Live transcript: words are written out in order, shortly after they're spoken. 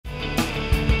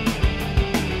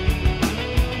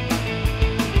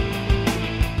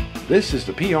This is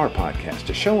the PR Podcast,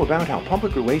 a show about how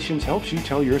public relations helps you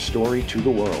tell your story to the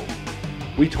world.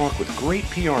 We talk with great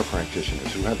PR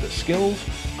practitioners who have the skills,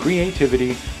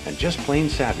 creativity, and just plain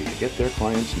savvy to get their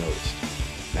clients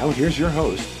noticed. Now here's your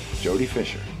host, Jody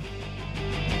Fisher.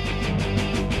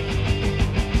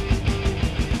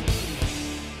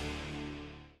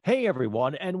 Hey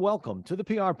everyone, and welcome to the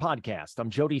PR Podcast. I'm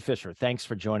Jody Fisher. Thanks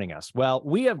for joining us. Well,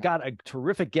 we have got a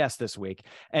terrific guest this week,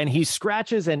 and he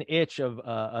scratches an itch of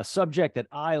a subject that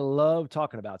I love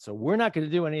talking about. So we're not going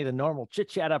to do any of the normal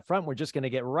chit-chat up front. We're just going to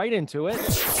get right into it.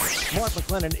 Mark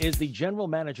McLennan is the general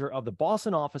manager of the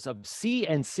Boston office of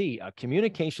C&C, a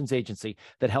communications agency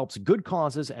that helps good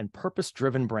causes and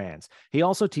purpose-driven brands. He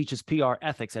also teaches PR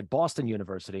ethics at Boston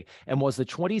University and was the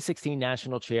 2016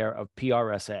 national chair of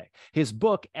PRSA. His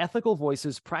book, Ethical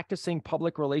Voices, Practicing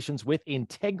Public Relations with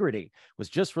Integrity, was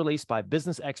just released by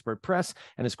Business Expert Press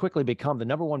and has quickly become the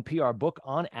 #1 PR book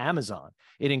on Amazon.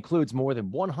 It includes more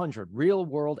than 100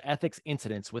 real-world ethics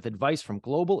incidents with advice from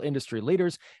global industry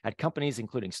leaders at companies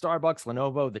including Starbucks,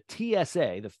 Lenovo, the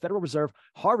TSA, the Federal Reserve,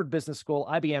 Harvard Business School,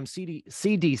 IBM,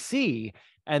 CDC,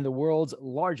 and the world's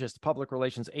largest public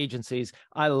relations agencies.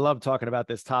 I love talking about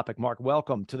this topic. Mark,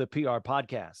 welcome to the PR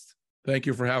Podcast. Thank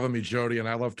you for having me, Jody, and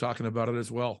I love talking about it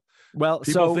as well. Well,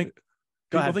 people think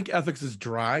ethics is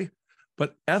dry,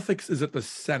 but ethics is at the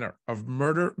center of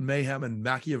murder, mayhem, and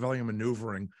Machiavellian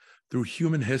maneuvering through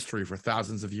human history for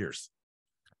thousands of years.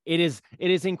 It is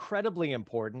incredibly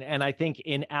important. And I think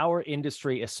in our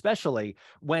industry, especially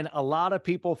when a lot of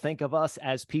people think of us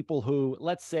as people who,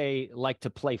 let's say, like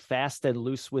to play fast and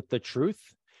loose with the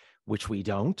truth, which we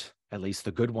don't, at least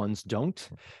the good ones don't.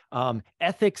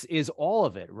 Ethics is all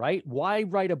of it, right? Why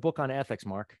write a book on ethics,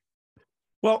 Mark?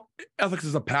 Well, ethics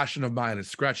is a passion of mine. It's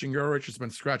scratching your itch. It's been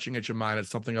scratching itch of mine. It's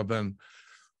something I've been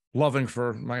loving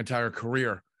for my entire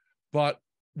career. But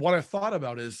what I thought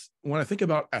about is when I think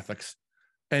about ethics,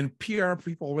 and PR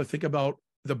people will think about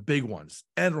the big ones,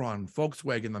 Enron,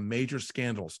 Volkswagen, the major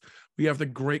scandals. We have the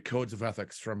great codes of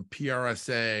ethics from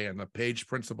PRSA and the Page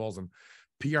Principles and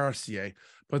PRCA,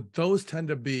 but those tend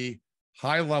to be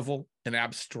high level and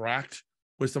abstract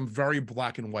with some very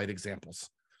black and white examples.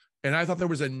 And I thought there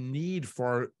was a need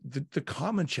for the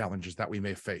common challenges that we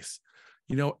may face.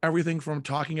 You know, everything from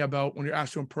talking about when you're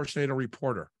asked to impersonate a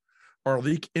reporter or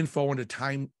leak info on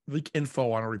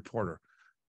a reporter.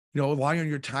 You know, relying on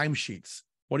your timesheets.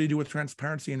 What do you do with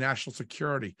transparency and national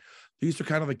security? These are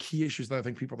kind of the key issues that I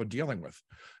think people are dealing with.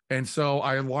 And so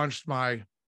I launched my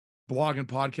blog and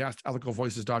podcast,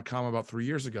 ethicalvoices.com, about 3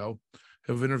 years ago.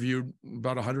 I've interviewed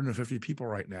about 150 people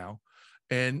right now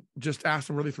and just asked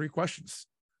them really 3 questions.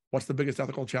 What's the biggest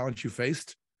ethical challenge you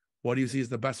faced? What do you see as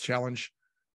the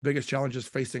biggest challenges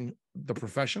facing the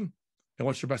profession? And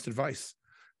what's your best advice?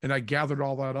 And I gathered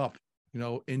all that up, you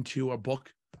know, into a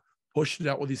book, pushed it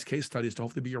out with these case studies to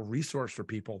hopefully be a resource for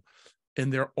people in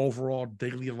their overall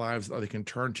daily lives that they can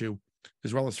turn to,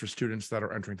 as well as for students that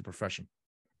are entering the profession.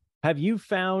 Have you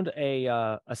found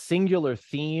a singular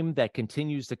theme that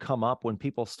continues to come up when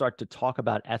people start to talk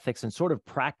about ethics and sort of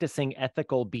practicing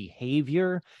ethical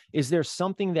behavior? Is there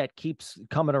something that keeps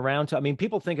coming around to? I mean,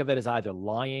 people think of it as either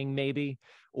lying, maybe,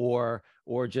 or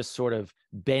just sort of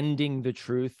bending the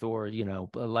truth, or, you know,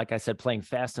 like I said, playing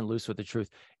fast and loose with the truth.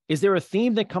 Is there a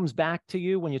theme that comes back to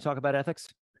you when you talk about ethics?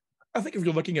 I think if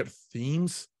you're looking at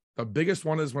themes, the biggest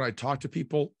one is when I talk to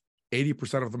people,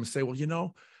 80% of them say, well, you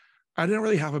know, I didn't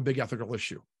really have a big ethical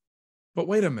issue, but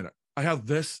wait a minute, I have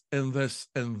this and this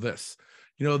and this.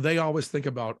 You know, they always think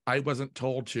about, I wasn't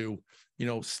told to, you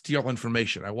know, steal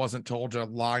information. I wasn't told to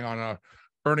lie on a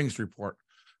earnings report,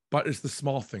 but it's the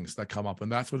small things that come up.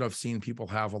 And that's what I've seen people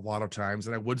have a lot of times.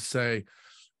 And I would say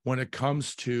when it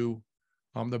comes to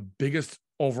the biggest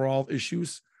overall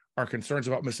issues are concerns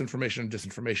about misinformation and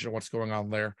disinformation and what's going on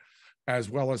there, as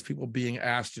well as people being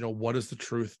asked, you know, what is the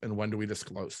truth and when do we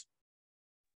disclose?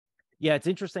 Yeah, it's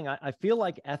interesting. I feel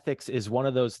like ethics is one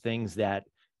of those things that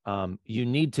you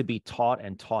need to be taught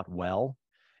and taught well,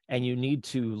 and you need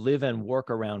to live and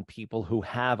work around people who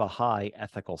have a high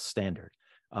ethical standard.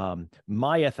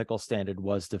 My ethical standard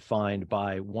was defined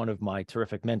by one of my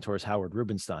terrific mentors, Howard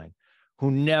Rubenstein, who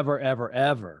never, ever,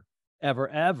 ever, ever,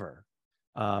 ever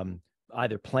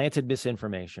either planted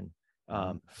misinformation,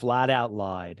 flat out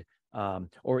lied,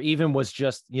 or even was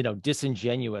just, you know,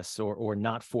 disingenuous or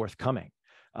not forthcoming.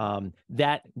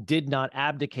 That did not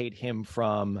abdicate him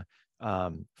from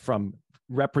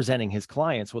representing his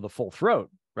clients with a full throat,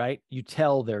 right? You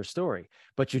tell their story,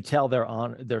 but you tell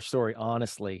their story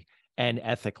honestly and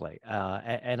ethically.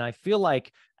 And I feel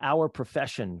like our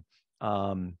profession,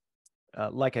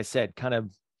 like I said, kind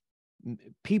of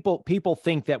people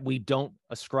think that we don't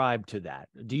ascribe to that.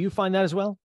 Do you find that as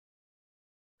well?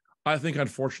 I think,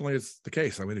 unfortunately, it's the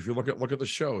case. I mean, if you look at the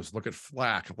shows, look at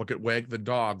Flack, look at Wag the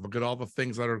Dog, look at all the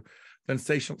things that are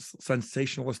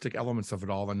sensationalistic elements of it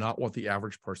all, and not what the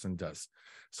average person does.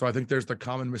 So I think there's the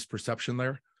common misperception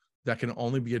there that can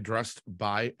only be addressed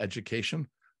by education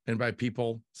and by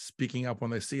people speaking up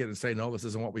when they see it and say, no, this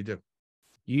isn't what we do.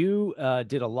 You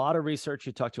did a lot of research.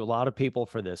 You talked to a lot of people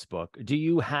for this book. Do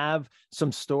you have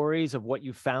some stories of what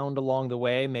you found along the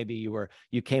way? Maybe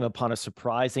you came upon a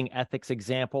surprising ethics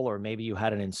example, or maybe you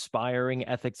had an inspiring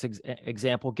ethics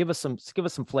example. Give us some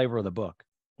flavor of the book.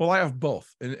 Well, I have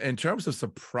both. In terms of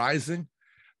surprising,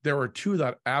 there were two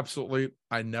that absolutely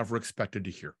I never expected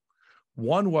to hear.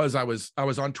 One was I was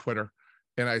on Twitter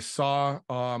and I saw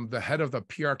the head of the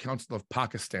PR Council of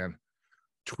Pakistan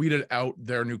tweeted out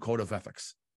their new code of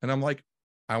ethics. And I'm like,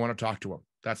 I want to talk to him.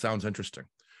 That sounds interesting.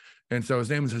 And so his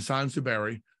name is Hassan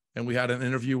Zuberi. And we had an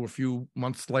interview a few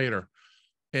months later.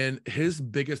 And his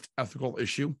biggest ethical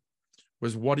issue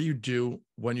was, what do you do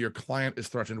when your client is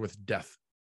threatened with death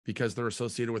because they're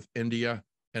associated with India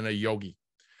and a yogi?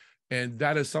 And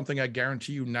that is something I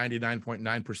guarantee you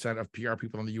 99.9% of PR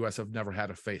people in the US have never had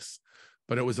to face.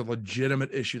 But it was a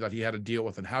legitimate issue that he had to deal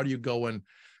with. And how do you go and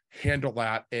handle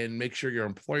that and make sure your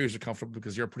employers are comfortable,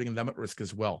 because you're putting them at risk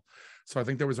as well? So I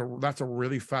think that's a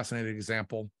really fascinating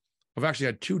example. I've actually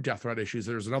had two death threat issues.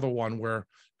 There's another one where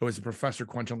it was a professor,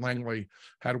 Quentin Langley,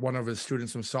 had one of his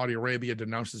students from Saudi Arabia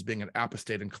denounced as being an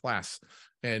apostate in class.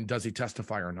 And does he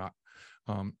testify or not?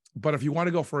 But if you want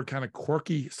to go for a kind of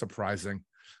quirky, surprising,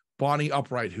 Bonnie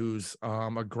Upright, who's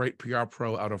a great PR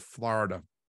pro out of Florida.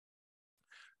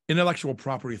 Intellectual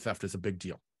property theft is a big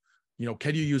deal. You know,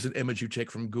 can you use an image you take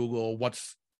from Google?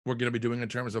 What's we're going to be doing in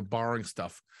terms of borrowing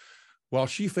stuff? Well,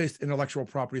 she faced intellectual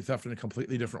property theft in a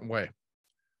completely different way.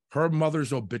 Her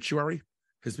mother's obituary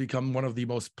has become one of the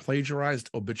most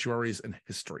plagiarized obituaries in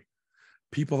history.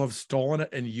 People have stolen it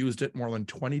and used it more than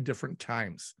 20 different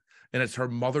times. And it's her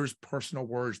mother's personal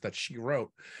words that she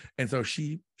wrote. And so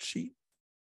she,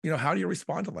 how do you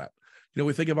respond to that?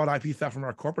 We think about IP theft from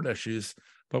our corporate issues,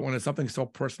 but when it's something so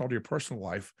personal to your personal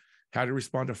life, how do you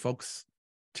respond to folks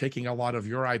taking a lot of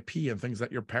your IP and things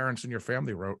that your parents and your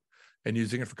family wrote and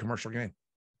using it for commercial gain?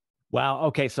 Wow.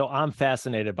 Okay. So I'm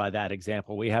fascinated by that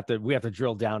example. We have to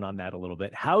drill down on that a little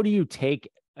bit. How do you take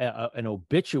an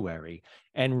obituary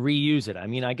and reuse it? I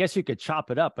mean, I guess you could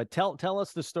chop it up, but tell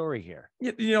us the story here.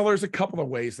 There's a couple of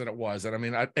ways that it was. And I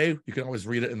mean, you can always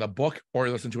read it in the book or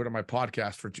listen to it on my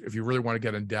podcast if you really want to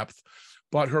get in depth.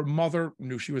 But her mother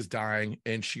knew she was dying,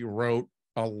 and she wrote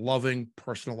a loving,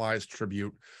 personalized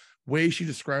tribute. Way she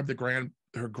described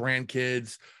her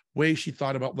grandkids, way she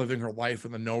thought about living her life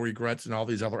and the no regrets and all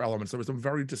these other elements. There were some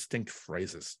very distinct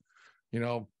phrases,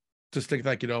 distinct,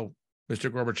 like, Mr.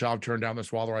 Gorbachev turned down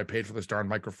this wall, or I paid for this darn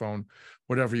microphone,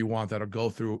 whatever you want, that'll go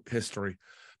through history.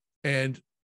 And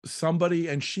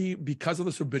she, because of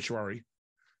this obituary,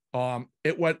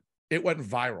 it went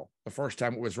viral. The first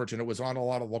time it was written, it was on a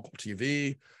lot of local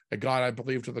TV. It got, I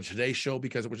believe, to the Today Show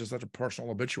because it was just such a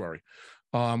personal obituary.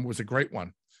 It was a great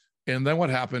one. And then what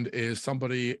happened is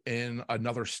somebody in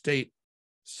another state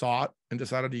saw it and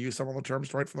decided to use some of the terms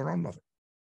to write for their own mother.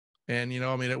 And,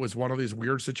 it was one of these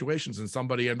weird situations, and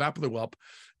that blew up,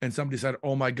 and somebody said,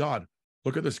 oh my God,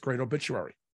 look at this great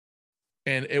obituary.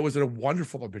 And it was a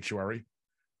wonderful obituary.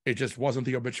 It just wasn't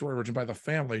the obituary written by the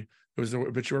family. It was the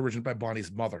obituary written by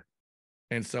Bonnie's mother.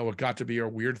 And so it got to be a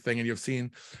weird thing. And you've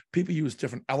seen people use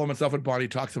different elements of it. Bonnie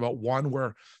talks about one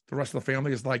where the rest of the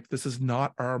family is like, this is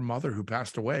not our mother who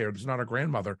passed away, or this is not our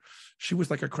grandmother. She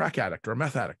was like a crack addict or a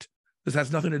meth addict. This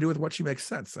has nothing to do with what she makes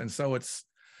sense. And so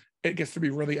it gets to be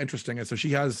really interesting. And so she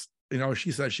has,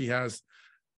 she says she has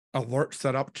alerts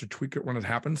set up to tweak it when it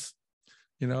happens,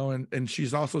 and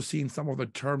she's also seen some of the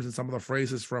terms and some of the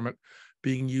phrases from it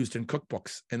being used in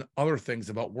cookbooks and other things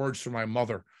about words from my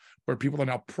mother, where people are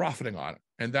now profiting on it.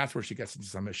 And that's where she gets into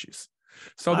some issues.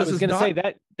 So I was going to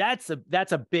say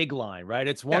that's a big line, right?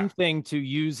 It's one thing to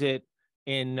use it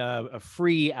in a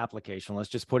free application. Let's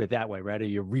just put it that way, right? Or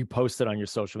you repost it on your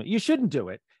social media. You shouldn't do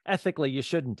it. Ethically, you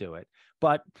shouldn't do it.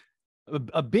 But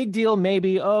a big deal,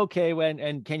 maybe, okay,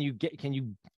 and can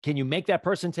you make that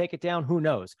person take it down? Who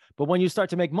knows? But when you start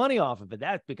to make money off of it,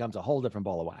 that becomes a whole different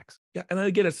ball of wax. Yeah. And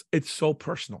again, it's so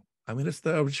personal. I mean, it's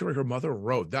the obituary her mother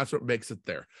wrote. That's what makes it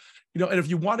there. And if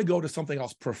you want to go to something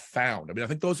else profound, I mean, I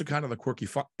think those are kind of the quirky,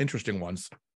 interesting ones.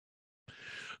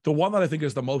 The one that I think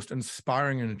is the most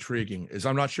inspiring and intriguing is,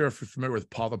 I'm not sure if you're familiar with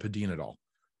Paula Padin at all.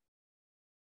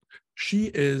 She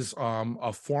is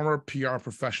a former PR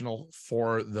professional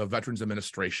for the Veterans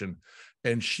Administration,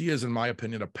 and she is, in my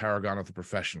opinion, a paragon of the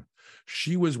profession.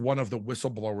 She was one of the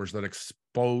whistleblowers that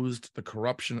exposed the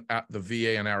corruption at the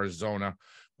VA in Arizona,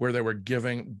 where they were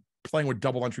playing with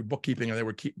double entry bookkeeping, and they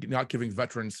were not giving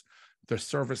veterans the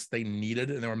service they needed,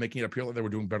 and they were making it appear like they were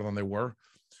doing better than they were.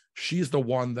 She's the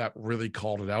one that really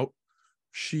called it out.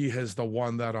 She is the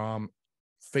one that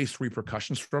faced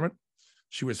repercussions from it.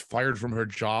 She was fired from her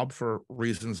job for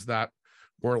reasons that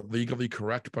were legally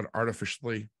correct, but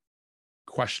artificially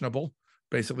questionable.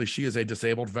 Basically, she is a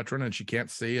disabled veteran and she can't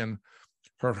see. And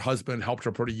her husband helped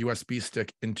her put a USB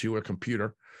stick into a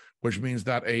computer, which means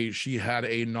that she had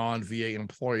a non-VA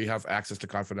employee have access to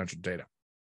confidential data.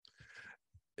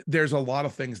 There's a lot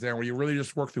of things there where you really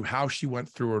just work through how she went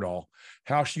through it all,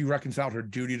 how she reconciled her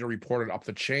duty to report it up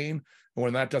the chain. And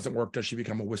when that doesn't work, does she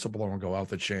become a whistleblower and go out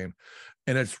the chain?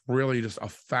 And it's really just a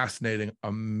fascinating,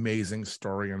 amazing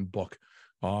story and book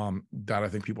that I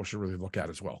think people should really look at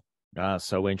as well.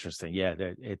 So interesting. Yeah,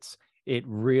 it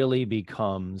really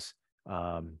becomes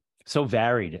so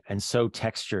varied and so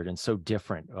textured and so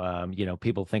different.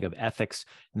 People think of ethics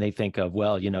and they think of,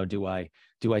 well, do I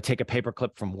take a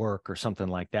paperclip from work or something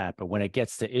like that? But when it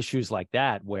gets to issues like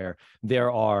that, where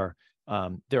there are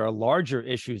larger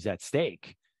issues at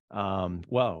stake,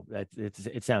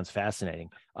 it sounds fascinating.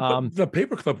 The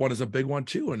paperclip one is a big one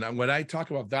too. And when I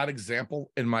talk about that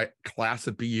example in my class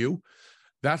at BU,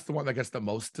 that's the one that gets the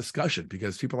most discussion,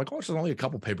 because people are like, oh, it's only a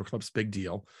couple paperclips, big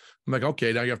deal. I'm like,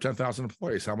 okay, now you have 10,000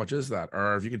 employees. How much is that?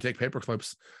 Or if you can take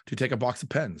paperclips, do you take a box of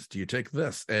pens? Do you take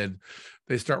this? And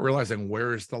they start realizing,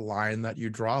 where is the line that you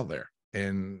draw there?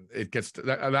 And it gets to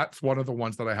that's one of the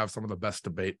ones that I have some of the best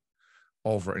debate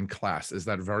over in class, is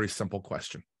that very simple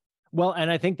question. Well,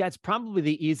 and I think that's probably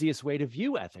the easiest way to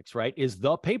view ethics, right? Is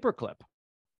the paperclip,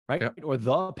 right? Yep. Or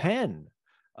the pen.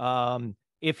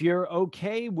 If you're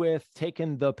okay with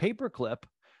taking the paperclip,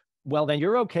 well, then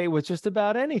you're okay with just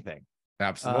about anything.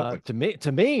 Absolutely.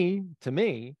 To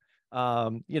me,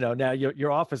 now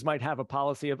your office might have a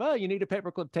policy of, oh, you need a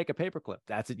paperclip, take a paperclip.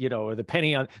 That's it, or the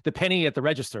penny at the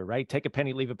register, right? Take a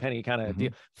penny, leave a penny kind of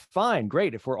deal. Fine,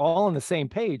 great. If we're all on the same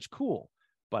page, cool.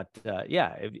 But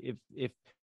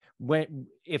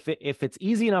if it's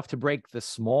easy enough to break the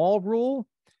small rule,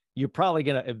 you're probably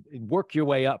going to work your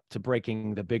way up to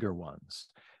breaking the bigger ones.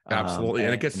 Absolutely.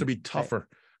 And it gets to be tougher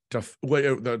I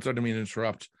didn't mean to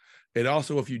interrupt. It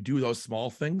also, if you do those small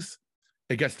things,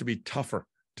 it gets to be tougher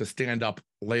to stand up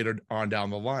later on down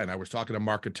the line. I was talking to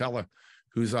Mark Catella,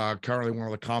 who's currently one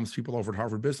of the comms people over at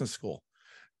Harvard Business School.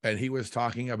 And he was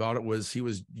talking about he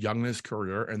was young in his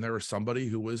career, and there was somebody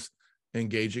who was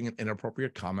engaging in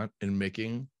inappropriate comment and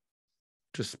making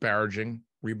disparaging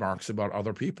remarks about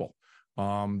other people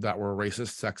that were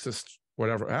racist, sexist,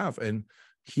 whatever have. And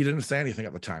he didn't say anything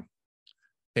at the time.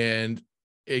 And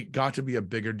it got to be a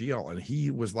bigger deal. And he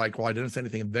was like, well, I didn't say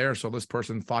anything there, so this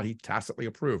person thought he tacitly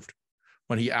approved,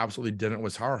 when he absolutely didn't,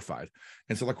 was horrified.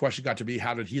 And so the question got to be,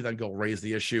 how did he then go raise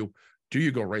the issue? Do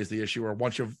you go raise the issue? Or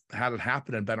once you've had it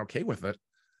happen and been okay with it,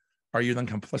 are you then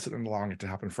complicit in allowing it to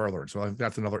happen further? And so I think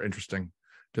that's another interesting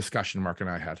discussion Mark and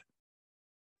I had.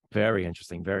 Very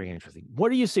interesting. Very interesting. What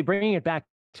do you see, bringing it back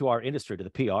to our industry, to the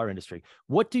PR industry,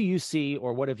 what do you see,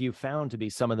 or what have you found to be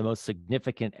some of the most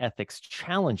significant ethics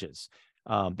challenges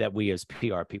that we as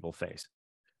PR people face?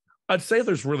 I'd say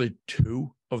there's really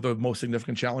two of the most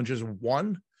significant challenges.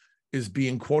 One is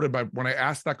being quoted by, when I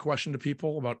ask that question to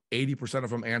people, about 80% of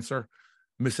them answer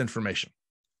misinformation.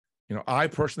 I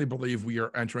personally believe we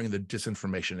are entering the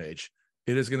disinformation age.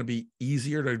 It is going to be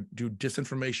easier to do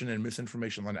disinformation and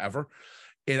misinformation than ever.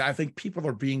 And I think people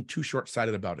are being too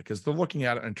short-sighted about it, because they're looking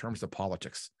at it in terms of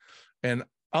politics. And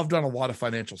I've done a lot of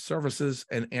financial services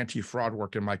and anti-fraud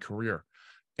work in my career.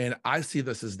 And I see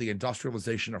this as the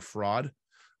industrialization of fraud.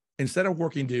 Instead of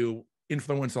working to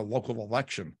influence a local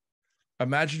election,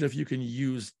 imagine if you can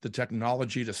use the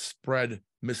technology to spread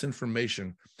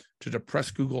misinformation, to depress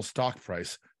Google's stock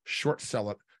price, short sell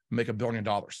it, make $1 billion.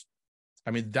 I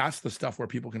mean, that's the stuff where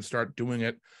people can start doing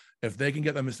it. If they can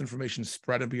get the misinformation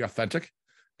spread and be authentic,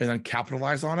 and then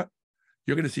capitalize on it,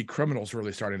 you're going to see criminals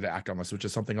really starting to act on this, which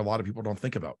is something a lot of people don't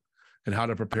think about, and how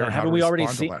to prepare. Haven't we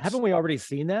already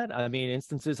seen that? I mean,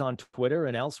 instances on Twitter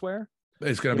and elsewhere.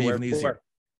 It's going to be even easier.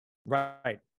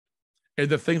 Right. And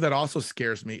the thing that also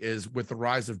scares me is, with the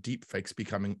rise of deep fakes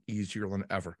becoming easier than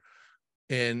ever,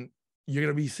 and you're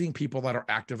going to be seeing people that are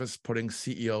activists putting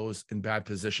CEOs in bad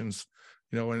positions.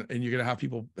 And you're going to have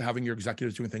people having your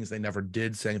executives doing things they never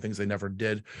did, saying things they never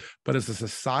did. But as a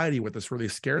society, what this really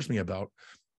scares me about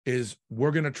is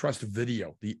we're going to trust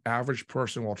video. The average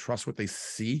person will trust what they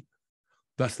see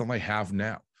less than they have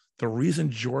now. The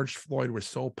reason George Floyd was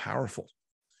so powerful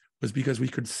was because we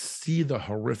could see the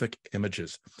horrific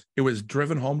images. It was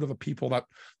driven home to the people that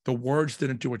the words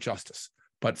didn't do it justice,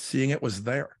 but seeing it was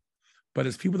there. But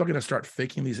as people are going to start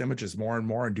faking these images more and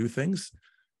more and do things,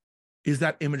 is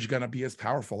that image going to be as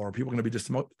powerful, or are people going to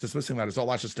be dismissing that as, oh,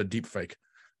 that's just a deep fake,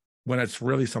 when it's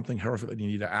really something horrific that you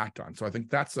need to act on? So I think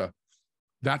that's a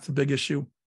big issue.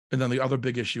 And then the other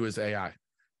big issue is AI.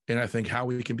 And I think how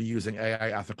we can be using AI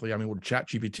ethically. I mean,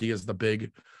 ChatGPT is the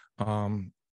big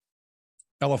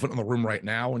elephant in the room right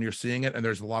now, and you're seeing it, and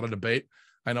there's a lot of debate.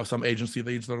 I know some agency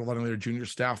leads that are letting their junior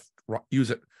staff use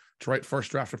it to write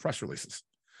first draft of press releases.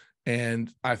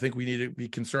 And I think we need to be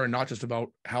concerned not just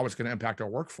about how it's going to impact our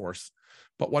workforce,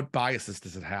 but what biases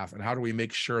does it have, and how do we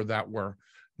make sure that we're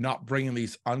not bringing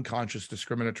these unconscious,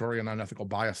 discriminatory, and unethical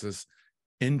biases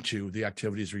into the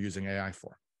activities we're using AI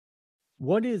for.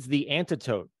 What is the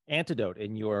antidote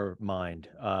in your mind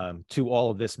to all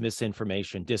of this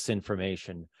misinformation,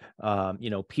 disinformation?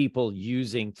 People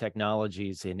using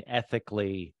technologies in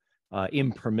ethically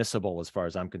impermissible, as far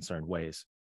as I'm concerned, ways.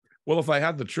 Well, if I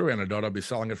had the true antidote, I'd be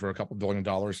selling it for a couple $2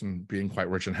 billion and being quite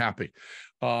rich and happy.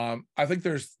 I think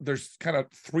there's kind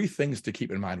of three things to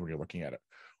keep in mind when you're looking at it.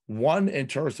 One, in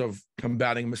terms of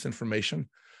combating misinformation,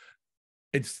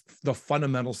 it's the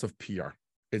fundamentals of PR.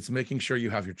 It's making sure you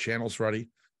have your channels ready.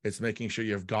 It's making sure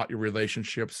you've got your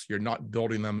relationships. You're not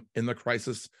building them in the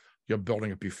crisis. You're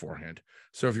building it beforehand.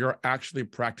 So if you're actually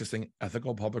practicing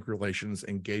ethical public relations,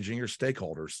 engaging your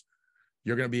stakeholders,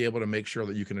 you're going to be able to make sure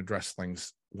that you can address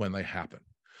things when they happen.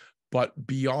 But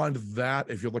beyond that,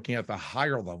 if you're looking at the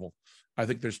higher level, I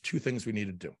think there's two things we need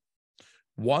to do.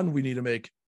 One, we need to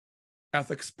make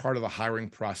ethics part of the hiring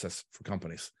process for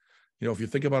companies. If you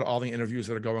think about all the interviews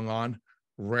that are going on,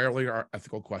 rarely are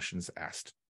ethical questions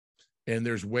asked. And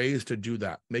there's ways to do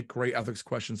that. Make great ethics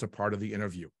questions a part of the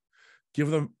interview.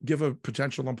 Give a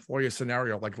potential employee a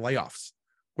scenario like layoffs,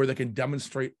 where they can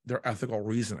demonstrate their ethical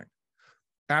reasoning.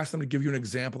 Ask them to give you an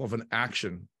example of an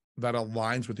action that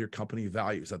aligns with your company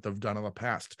values that they've done in the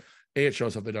past. A, it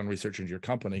shows that they've done research into your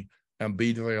company, and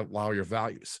B, do they allow your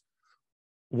values?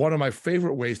 One of my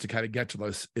favorite ways to kind of get to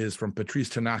this is from Patrice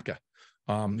Tanaka,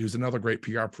 who's another great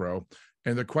PR pro.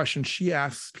 And the question she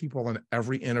asks people in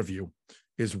every interview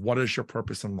is, what is your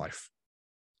purpose in life?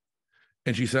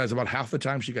 And she says about half the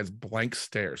time she gets blank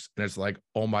stares. And it's like,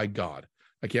 oh my God,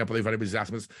 I can't believe anybody's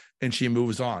asking this. And she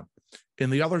moves on.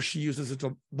 And the other, she uses it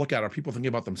to look at, are people thinking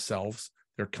about themselves,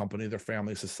 their company, their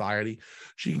family, society?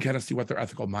 She can kind of see what their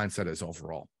ethical mindset is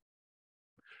overall.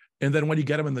 And then when you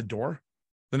get them in the door,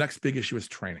 the next big issue is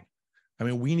training. I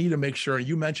mean, we need to make sure,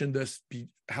 you mentioned this,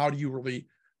 how do you really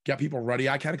get people ready?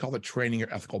 I kind of call it training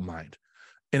your ethical mind.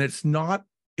 And it's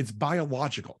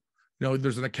biological.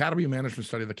 There's an Academy of Management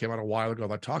study that came out a while ago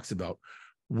that talks about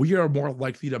we are more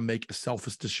likely to make a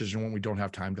selfish decision when we don't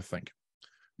have time to think,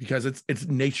 because it's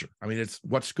nature. I mean, it's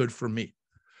what's good for me.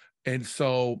 And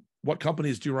so what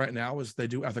companies do right now is they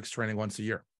do ethics training once a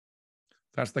year.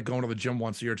 That's like going to the gym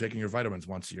once a year, taking your vitamins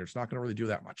once a year. It's not going to really do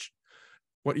that much.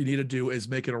 What you need to do is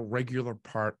make it a regular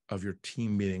part of your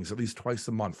team meetings, at least twice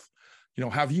a month.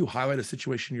 Have you highlight a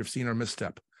situation you've seen or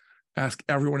misstep? Ask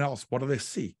everyone else, what do they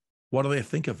see? What do they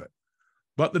think of it?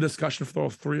 Let the discussion flow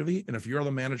freely. And if you're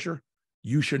the manager,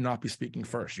 you should not be speaking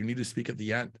first. You need to speak at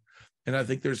the end. And I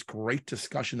think there's great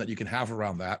discussion that you can have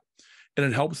around that. And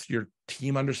it helps your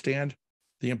team understand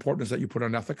the importance that you put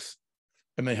on ethics.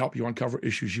 And they help you uncover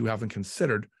issues you haven't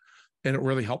considered. And it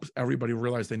really helps everybody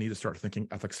realize they need to start thinking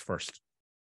ethics first.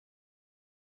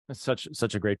 That's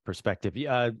such a great perspective.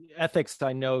 Ethics,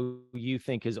 I know you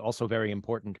think, is also very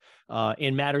important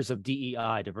in matters of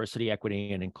DEI, diversity,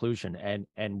 equity, and inclusion.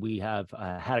 And we have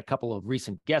had a couple of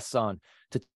recent guests on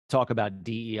to talk about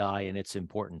DEI and its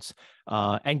importance,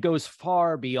 and goes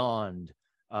far beyond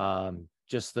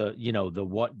just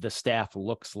what the staff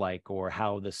looks like or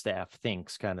how the staff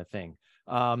thinks, kind of thing.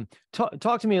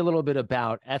 Talk to me a little bit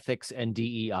about ethics and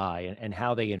DEI and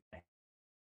how they.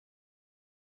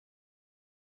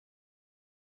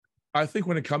 I think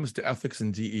when it comes to ethics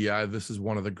and DEI, this is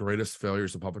one of the greatest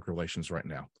failures of public relations right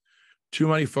now. Too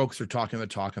many folks are talking the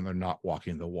talk and they're not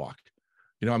walking the walk.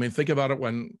 Think about it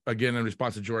when, again, in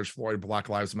response to George Floyd, Black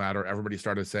Lives Matter, everybody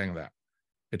started saying that.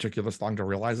 It took you this long to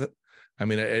realize it.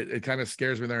 It kind of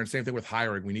scares me there. And same thing with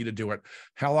hiring. We need to do it.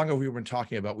 How long have we been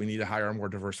talking about we need to hire a more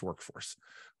diverse workforce?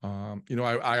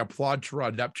 I applaud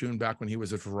Terod Neptune back when he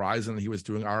was at Verizon and he was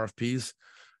doing RFPs.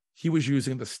 He was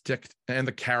using the stick and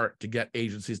the carrot to get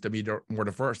agencies to be more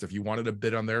diverse. If you wanted to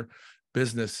bid on their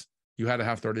business, you had to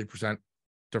have 30%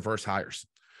 diverse hires.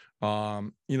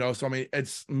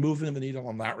 It's moving the needle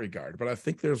in that regard. But I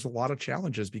think there's a lot of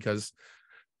challenges because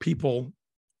people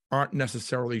aren't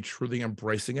necessarily truly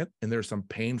embracing it. And there's some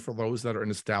pain for those that are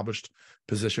in established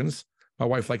positions. My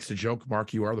wife likes to joke,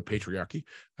 Mark, you are the patriarchy.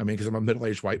 I mean, because I'm a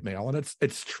middle-aged white male, and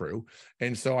it's true.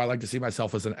 And so I like to see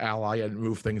myself as an ally and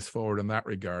move things forward in that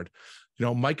regard.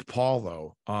 Mike Paul,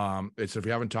 though, it's, if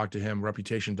you haven't talked to him,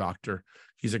 reputation doctor,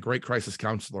 he's a great crisis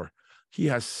counselor. He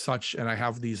has such, and I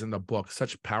have these in the book,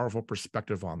 such powerful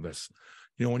perspective on this.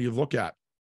 When you look at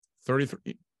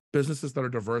 33 businesses that are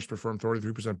diverse perform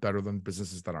 33% better than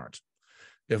businesses that aren't.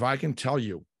 If I can tell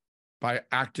you by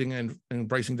acting and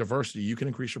embracing diversity, you can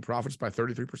increase your profits by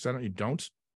 33% and you don't,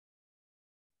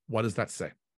 what does that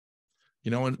say?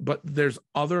 But there's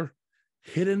other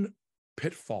hidden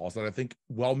pitfalls that I think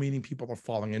well-meaning people are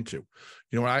falling into.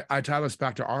 I tie this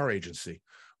back to our agency.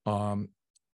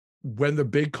 When the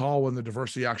big call, when the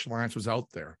Diversity Action Alliance was out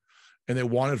there, and they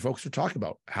wanted folks to talk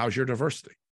about how's your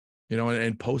diversity,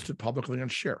 and post it publicly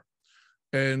and share.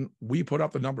 And we put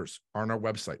up the numbers on our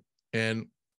website, and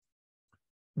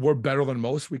we're better than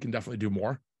most. We can definitely do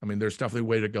more. I mean, there's definitely a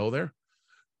way to go there.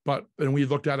 But then we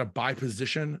looked at it by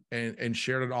position and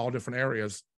shared it all different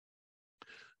areas.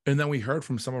 And then we heard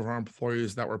from some of our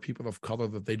employees that were people of color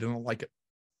that they didn't like it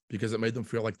because it made them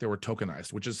feel like they were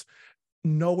tokenized, which is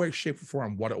no way, shape, or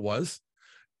form what it was.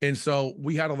 And so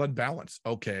we had to let balance.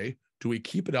 Okay, do we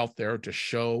keep it out there to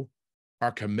show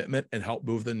our commitment and help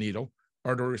move the needle,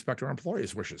 or to respect our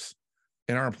employees' wishes?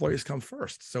 And our employees come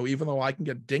first. So even though I can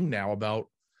get dinged now about,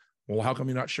 well, how come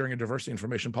you're not sharing your diversity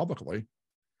information publicly?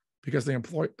 Because the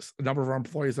number of our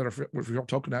employees that would feel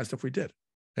tokenized if we did.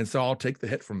 And so I'll take the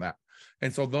hit from that.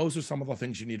 And so those are some of the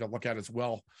things you need to look at as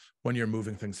well when you're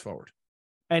moving things forward.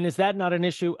 And is that not an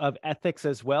issue of ethics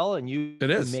as well? And you it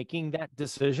is making that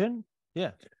decision?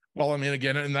 Yeah. Well, I mean,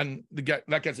 again, and then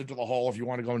that gets into the whole, if you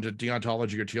want to go into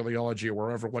deontology or teleology or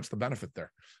wherever, what's the benefit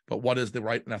there? But what is the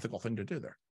right and ethical thing to do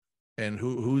there? And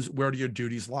where do your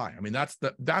duties lie? I mean,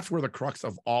 that's where the crux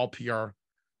of all PR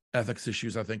ethics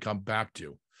issues, I think, come back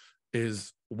to,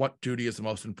 is what duty is the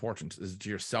most important? Is it to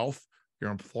yourself,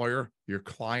 your employer, your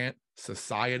client,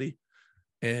 society?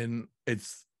 And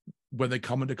it's when they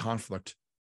come into conflict,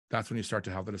 that's when you start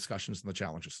to have the discussions and the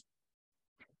challenges.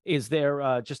 Is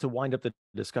there, just to wind up the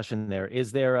discussion there,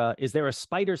 is there a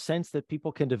spider sense that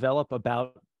people can develop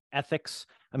about ethics?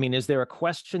 I mean, is there a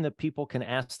question that people can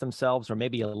ask themselves, or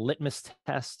maybe a litmus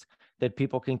test that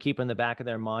people can keep in the back of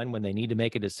their mind when they need to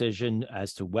make a decision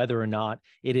as to whether or not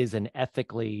it is an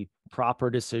ethically proper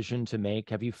decision to make?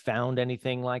 Have you found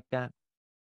anything like that?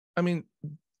 I mean,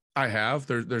 I have.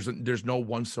 There's no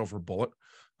one silver bullet.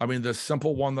 I mean, the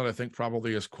simple one that I think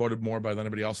probably is quoted more by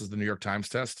anybody else is the New York Times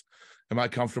test. Am I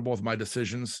comfortable with my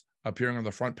decisions appearing on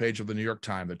the front page of the New York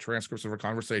Times, the transcripts of our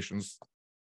conversations?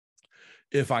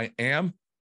 If I am,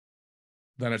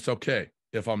 then it's okay.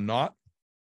 If I'm not,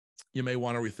 you may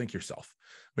want to rethink yourself.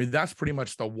 I mean, that's pretty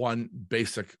much the one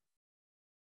basic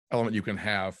element you can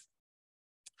have.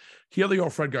 Helio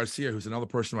Fred Garcia, who's another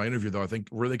person in my interview, though, I think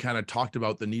really kind of talked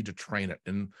about the need to train it.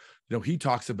 And, he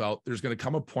talks about there's going to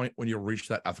come a point when you'll reach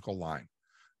that ethical line,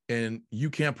 and you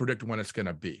can't predict when it's going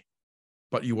to be,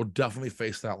 but you will definitely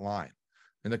face that line.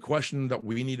 And the question that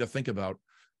we need to think about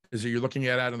is, are you looking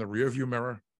at it in the rearview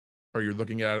mirror, or you're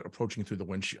looking at it approaching through the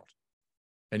windshield?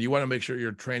 And you want to make sure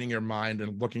you're training your mind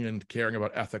and looking and caring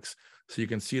about ethics so you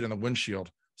can see it in the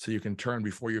windshield, so you can turn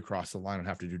before you cross the line and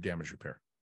have to do damage repair.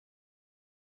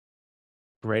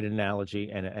 Great analogy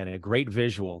and a great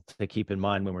visual to keep in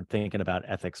mind when we're thinking about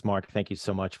ethics. Mark, thank you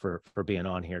so much for being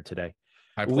on here today.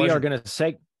 My pleasure.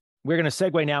 We're going to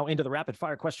segue now into the rapid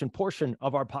fire question portion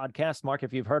of our podcast. Mark,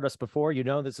 if you've heard us before,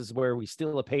 this is where we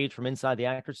steal a page from inside the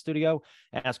Actors Studio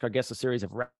and ask our guests a series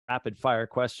of rapid fire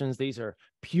questions. These are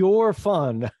pure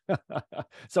fun.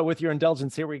 So with your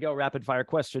indulgence, here we go. Rapid fire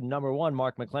question number 1,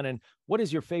 Mark McLennan. What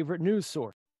is your favorite news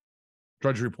source?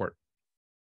 Drudge Report.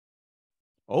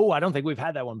 Oh, I don't think we've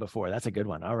had that one before. That's a good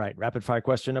one. All right. Rapid fire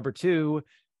question number 2.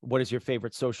 What is your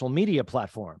favorite social media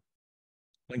platform?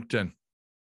 LinkedIn.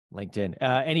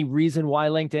 Any reason why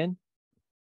LinkedIn?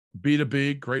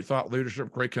 B2B, great thought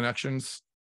leadership, great connections.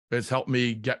 It's helped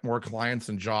me get more clients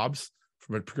and jobs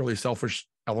from a purely selfish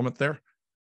element there.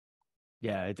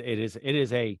 Yeah, it is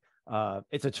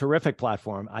it's a terrific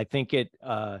platform. I think it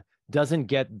doesn't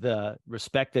get the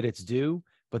respect that it's due,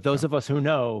 but those of us who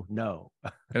know.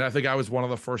 And I think I was one of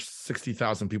the first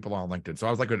 60,000 people on LinkedIn. So I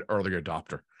was like an early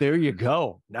adopter. There you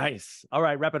go. Nice. All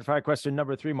right. Rapid fire question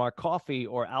number 3, Mark. Coffee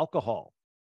or alcohol?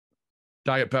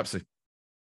 Diet Pepsi.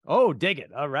 Oh, dig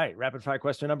it. All right. Rapid fire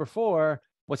question number 4.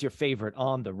 What's your favorite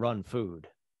on the run food?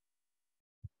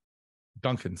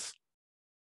 Dunkin's.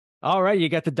 All right, you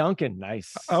got the Dunkin'.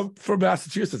 Nice. I'm from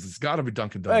Massachusetts. It's got to be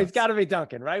Dunkin' Donuts. Right, it's got to be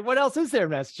Dunkin', right? What else is there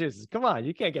in Massachusetts? Come on,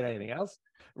 you can't get anything else.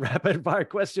 Rapid fire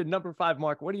question number 5,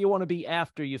 Mark. What do you want to be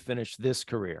after you finish this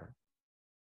career?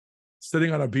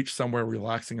 Sitting on a beach somewhere,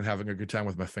 relaxing and having a good time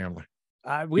with my family.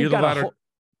 We've Either got that or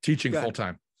teaching full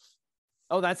time.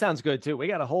 Oh, that sounds good too. We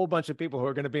got a whole bunch of people who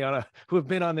are going to be who have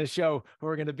been on this show who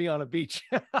are going to be on a beach.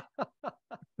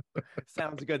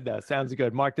 Sounds good though. Sounds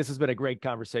good. Mark, this has been a great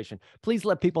conversation. Please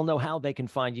let people know how they can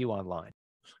find you online.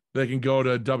 They can go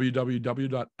to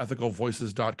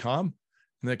www.ethicalvoices.com,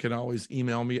 and they can always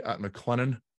email me at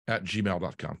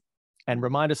McClennan@gmail.com. And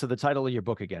remind us of the title of your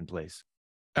book again, please.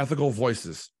 Ethical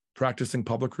Voices, Practicing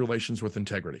Public Relations with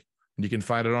Integrity. And you can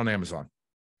find it on Amazon.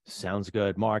 Sounds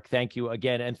good, Mark. Thank you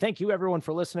again. And thank you, everyone,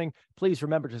 for listening. Please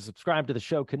remember to subscribe to the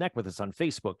show. Connect with us on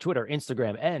Facebook, Twitter,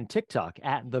 Instagram, and TikTok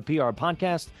at The PR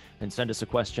Podcast, and send us a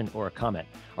question or a comment.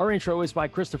 Our intro is by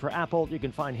Christopher Apple. You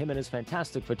can find him and his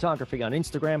fantastic photography on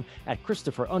Instagram at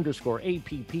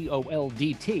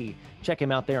Christopher_APPOLDT. Check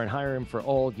him out there and hire him for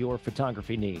all your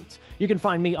photography needs. You can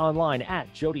find me online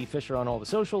at Jody Fisher on all the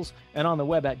socials and on the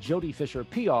web at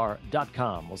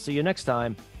jodyfisherpr.com. We'll see you next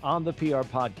time on The PR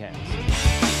Podcast.